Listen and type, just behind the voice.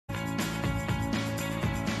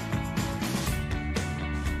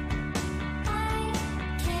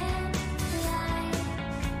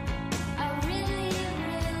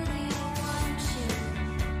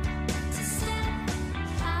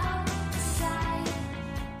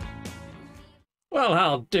Well,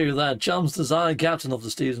 how do there, chums? This is I, Captain of the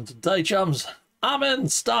Steves, and today, chums, I'm in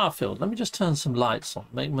Starfield. Let me just turn some lights on,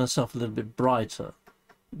 make myself a little bit brighter.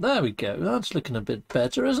 There we go. That's looking a bit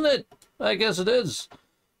better, isn't it? I guess it is.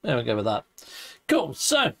 There we go with that. Cool.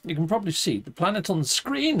 So, you can probably see the planet on the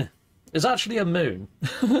screen is actually a moon.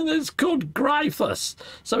 It's called Gryphus.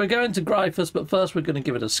 So we're going to Gryphus, but first we're going to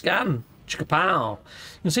give it a scan. Chicka-pow.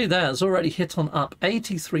 You can see there, it's already hit on up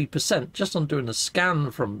 83% just on doing a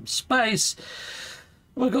scan from space.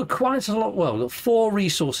 We've got quite a lot, well, we've got 4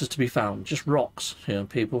 resources to be found, just rocks here,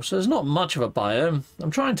 people. So there's not much of a biome.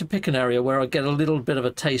 I'm trying to pick an area where I get a little bit of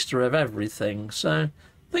a taster of everything. So I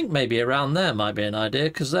think maybe around there might be an idea,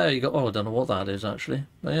 because there you go. Oh, I don't know what that is, actually.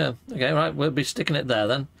 But yeah, okay, right, we'll be sticking it there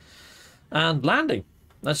then. And landing.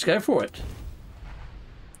 Let's go for it.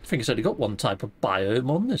 I think it's only got one type of biome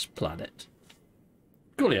on this planet.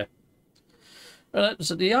 Coolio.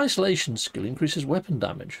 So the isolation skill increases weapon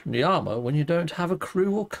damage and the armor when you don't have a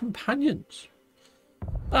crew or companions.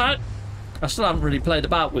 Alright. I still haven't really played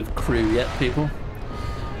about with crew yet, people.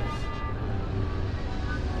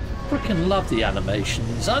 Freaking love the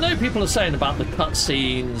animations. I know people are saying about the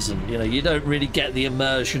cutscenes and, you know, you don't really get the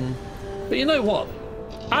immersion. But you know what?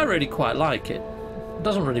 I really quite like it. It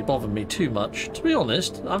doesn't really bother me too much, to be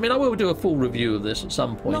honest. I mean, I will do a full review of this at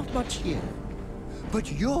some point. Not much here,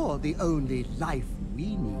 but you're the only life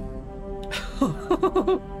we need.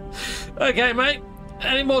 Okay, mate.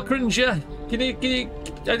 Any more cringer?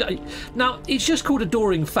 Now, it's just called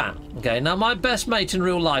Adoring Fan. Okay, now my best mate in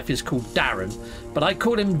real life is called Darren, but I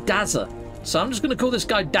call him Dazza. So I'm just going to call this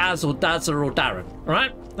guy Daz or Dazza or Darren. All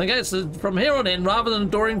right? Okay, so from here on in, rather than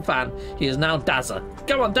Adoring Fan, he is now Dazza.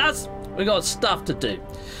 Come on, Daz. We got stuff to do.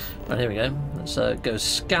 Right, here we go. Let's go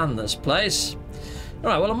scan this place. All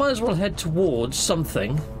right, well, I might as well head towards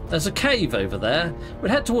something. There's a cave over there.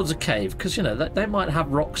 We'll head towards a cave because, you know, they might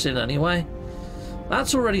have rocks in anyway.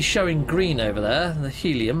 That's already showing green over there, the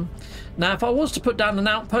helium. Now, if I was to put down an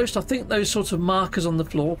outpost, I think those sort of markers on the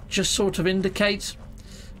floor just sort of indicate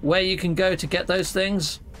where you can go to get those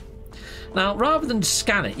things. Now, rather than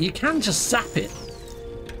scan it, you can just zap it.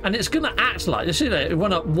 And it's going to act like, you see that it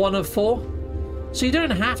went up 1 of 4. So you don't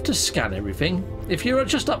have to scan everything. If you're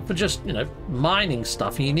just up for just, you know, mining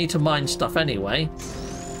stuff, and you need to mine stuff anyway,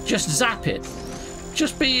 just zap it.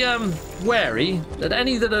 Just be wary that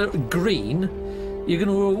any that are green, you're going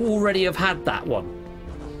to already have had that one.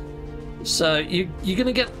 So you're going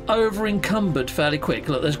to get over encumbered fairly quick.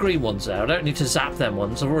 Look, there's green ones there. I don't need to zap them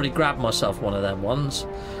ones. I've already grabbed myself one of them ones.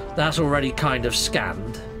 That's already kind of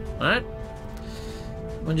scanned. All right?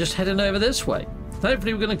 We're just heading over this way.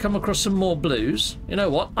 Hopefully we're going to come across some more blues. You know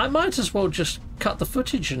what? I might as well just cut the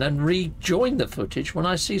footage and then rejoin the footage when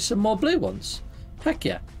I see some more blue ones. Heck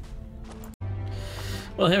yeah.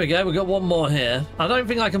 Well, here we go. We've got one more here. I don't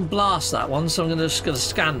think I can blast that one, so I'm just going to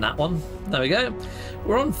scan that one. There we go.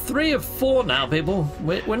 We're on 3 of 4 now, people.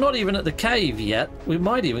 We're not even at the cave yet. We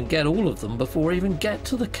might even get all of them before we even get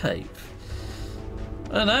to the cave.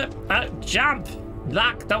 Oh no. Jump!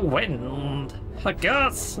 Like the wind. I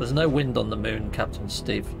guess. There's no wind on the moon, Captain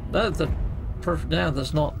Steve. No,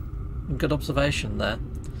 there's not. Good observation there.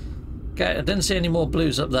 Okay, I didn't see any more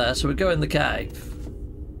blues up there, so we go in the cave.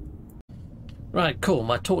 Right, cool.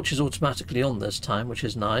 My torch is automatically on this time, which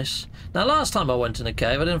is nice. Now, last time I went in a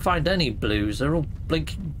cave, I didn't find any blues. They're all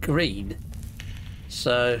blinking green.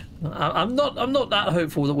 So I'm not that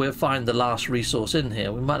hopeful that we'll find the last resource in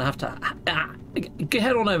here. We might have to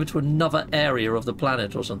head on over to another area of the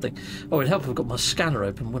planet or something. Oh, it'd help if I've got my scanner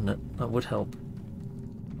open, wouldn't it? That would help.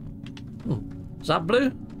 Is that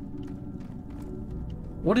blue?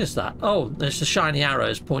 What is that? Oh, it's the shiny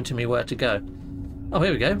arrows pointing me where to go. Oh,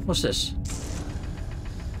 here we go. What's this?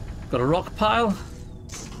 Got a rock pile.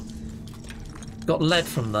 Got lead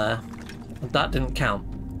from there. That didn't count.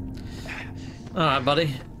 All right,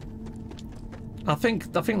 buddy. I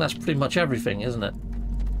think that's pretty much everything, isn't it?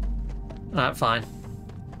 All right, fine.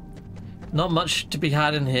 Not much to be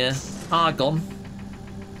had in here. Argon.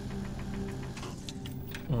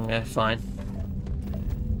 Okay, fine.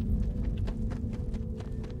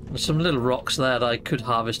 There's some little rocks there that I could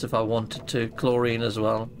harvest if I wanted to. Chlorine as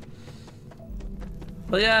well.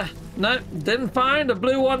 But yeah, no, didn't find a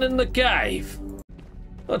blue one in the cave.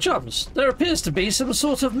 Well, chums, there appears to be some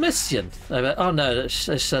sort of mission. Oh no,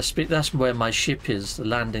 that's where my ship is, the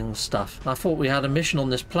landing stuff. I thought we had a mission on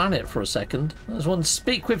this planet for a second. I just want to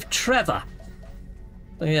speak with Trevor.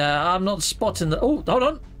 Yeah, I'm not spotting the... Oh, hold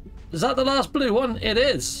on. Is that the last blue one? It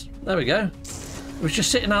is. There we go. It was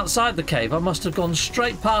just sitting outside the cave. I must have gone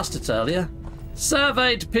straight past it earlier.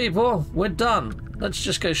 Surveyed, people. We're done. Let's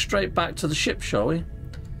just go straight back to the ship, shall we?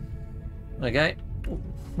 Okay.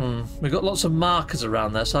 We've got lots of markers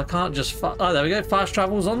around there, so I can't just... Oh, there we go. Fast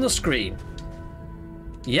travel's on the screen.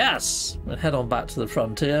 Yes! We'll head on back to the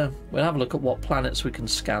frontier. We'll have a look at what planets we can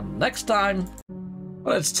scan next time.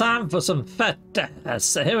 Well, it's time for some photos.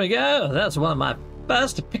 So here we go. That's one of my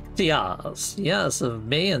first pictures. Yes, of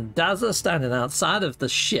me and Dazza standing outside of the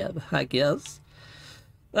ship, I guess.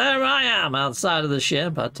 There I am outside of the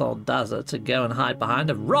ship. I told Dazza to go and hide behind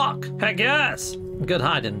a rock. Heck yes! Good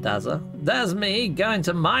hiding, Dazza. There's me going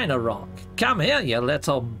to mine a rock. Come here, you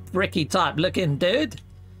little bricky type looking dude.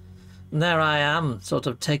 And there I am, sort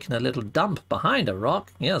of taking a little dump behind a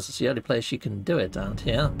rock. Yes, it's the only place you can do it out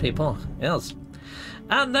here, people. Yes.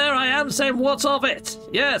 And there I am saying, what's of it?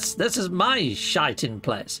 Yes, this is my shiting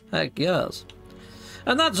place. Heck yes.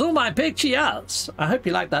 And that's all my pictures. I hope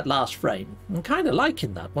you like that last frame. I'm kind of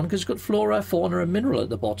liking that one because it's got flora, fauna and mineral at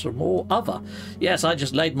the bottom, or other. Yes, I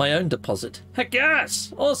just laid my own deposit. Heck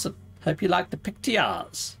yes! Awesome. Hope you like the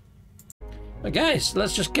pictures. Okay, so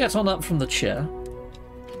let's just get on up from the chair.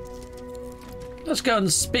 Let's go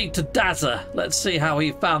and speak to Dazza. Let's see how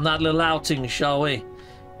he found that little outing, shall we?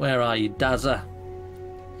 Where are you, Dazza?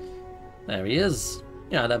 There he is.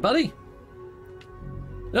 Yeah, there, buddy.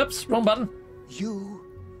 Oops, wrong button. You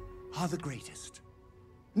are the greatest.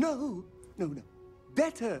 No.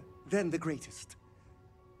 Better than the greatest.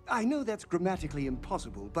 I know that's grammatically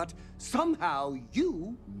impossible, but somehow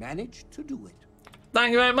you managed to do it.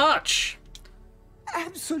 Thank you very much.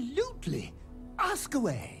 Absolutely. Ask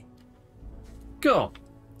away. Go.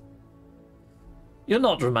 You're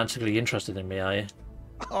not romantically interested in me, are you?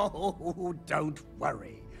 Oh, don't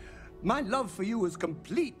worry. My love for you is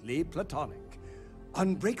completely platonic.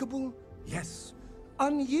 Unbreakable? Yes.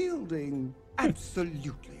 Unyielding?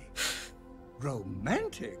 Absolutely.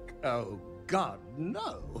 Romantic? Oh, God,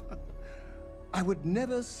 no. I would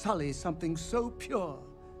never sully something so pure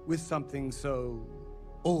with something so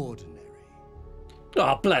ordinary.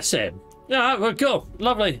 Oh, bless him. Yeah, well, cool.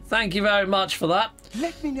 Lovely. Thank you very much for that.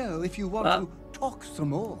 Let me know if you want to talk some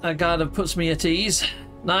more. That kind of puts me at ease.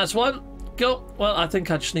 Nice one. Cool. Well, I think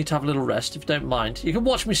I just need to have a little rest, if you don't mind. You can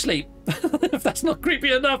watch me sleep, if that's not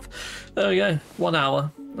creepy enough. There we go. 1 hour.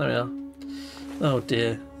 There we are. Oh,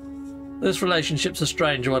 dear. This relationship's a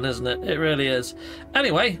strange one, isn't it? It really is.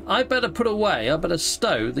 Anyway, I better put away, I better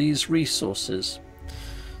stow these resources.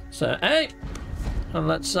 So, A. And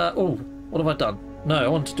let's, oh, what have I done? No, I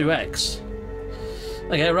want to do X.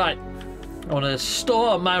 Okay, right. I want to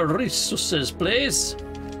store my resources, please.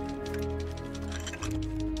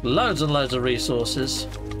 Loads and loads of resources.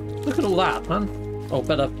 Look at all that, man. Oh,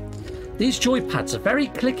 better. These joypads are very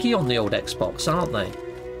clicky on the old Xbox, aren't they?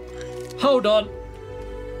 Hold on.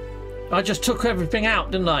 I just took everything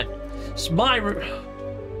out, didn't I? It's my...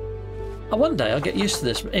 One day I'll get used to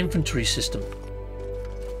this inventory system.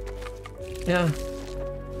 Yeah.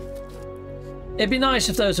 It'd be nice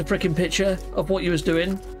if there was a freaking picture of what you was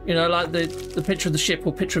doing. You know, like the picture of the ship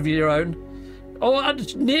or picture of your own. Oh,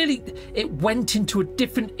 it went into a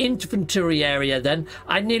different inventory area then.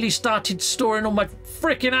 I nearly started storing all my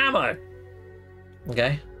freaking ammo.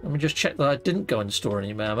 Okay, let me just check that I didn't go and store any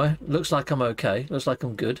ammo. Looks like I'm okay. Looks like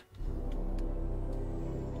I'm good.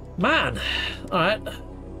 Man, alright.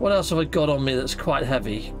 What else have I got on me that's quite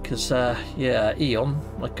heavy? Because, yeah, Eon.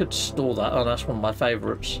 I could store that. Oh, that's one of my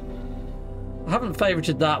favourites. I haven't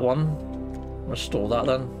favorited that one. I'll store that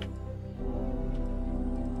then.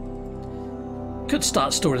 Could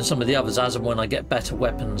start storing some of the others as and when I get better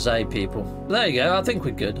weapons, eh, people? There you go. I think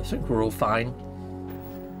we're good. I think we're all fine.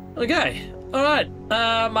 Okay. All right.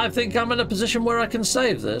 I think I'm in a position where I can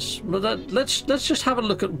save this. But let's just have a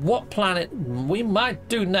look at what planet we might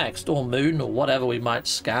do next, or moon, or whatever we might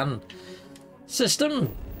scan.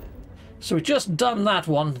 System. So we've just done that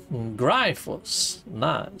one. Gryphus.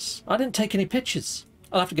 Nice. I didn't take any pictures.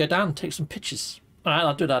 I'll have to go down and take some pictures. All right.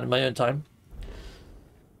 I'll do that in my own time.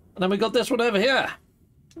 And then we got this one over here,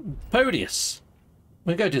 Podius.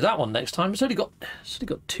 We'll go do that one next time. It's only got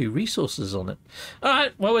 2 resources on it. All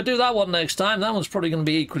right, well, we'll do that one next time. That one's probably going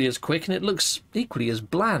to be equally as quick, and it looks equally as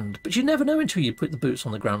bland. But you never know until you put the boots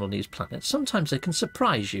on the ground on these planets. Sometimes they can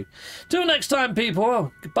surprise you. Till next time,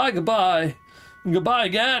 people. Goodbye, goodbye, and goodbye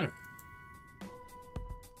again.